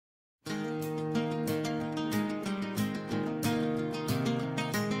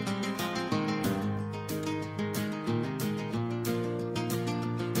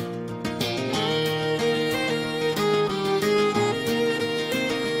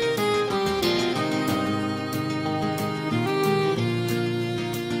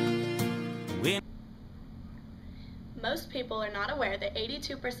not aware that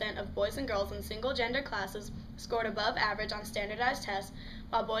 82% of boys and girls in single-gender classes scored above average on standardized tests,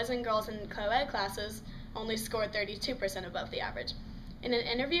 while boys and girls in co-ed classes only scored 32% above the average. In an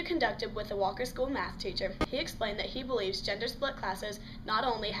interview conducted with a Walker School math teacher, he explained that he believes gender-split classes not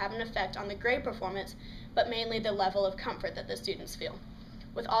only have an effect on the grade performance, but mainly the level of comfort that the students feel.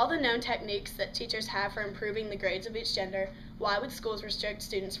 With all the known techniques that teachers have for improving the grades of each gender, why would schools restrict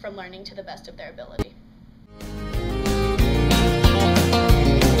students from learning to the best of their ability?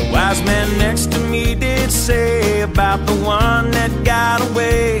 Wise man next to me did say about the one that got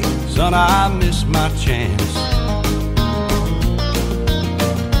away, son, I missed my chance.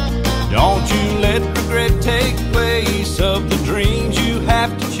 Don't you let regret take place of the dream